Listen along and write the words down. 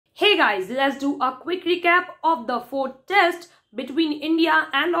Hey guys, let's do a quick recap of the fourth test between India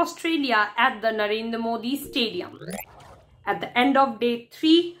and Australia at the Narendra Modi Stadium. At the end of day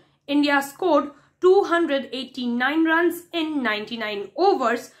 3, India scored 289 runs in 99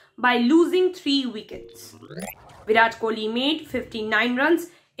 overs by losing 3 wickets. Virat Kohli made 59 runs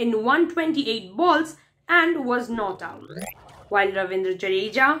in 128 balls and was not out, while Ravindra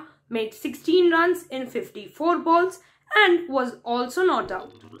Jadeja made 16 runs in 54 balls and was also not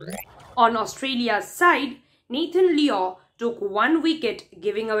out. On Australia's side, Nathan Lyon took 1 wicket,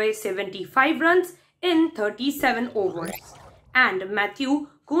 giving away 75 runs in 37 overs, and Matthew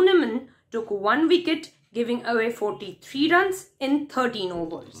Kuhneman took 1 wicket, giving away 43 runs in 13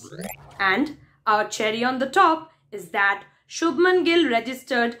 overs. And our cherry on the top is that Shubman Gill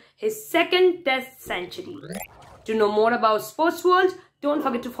registered his second test century. To know more about sports world, don't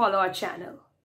forget to follow our channel.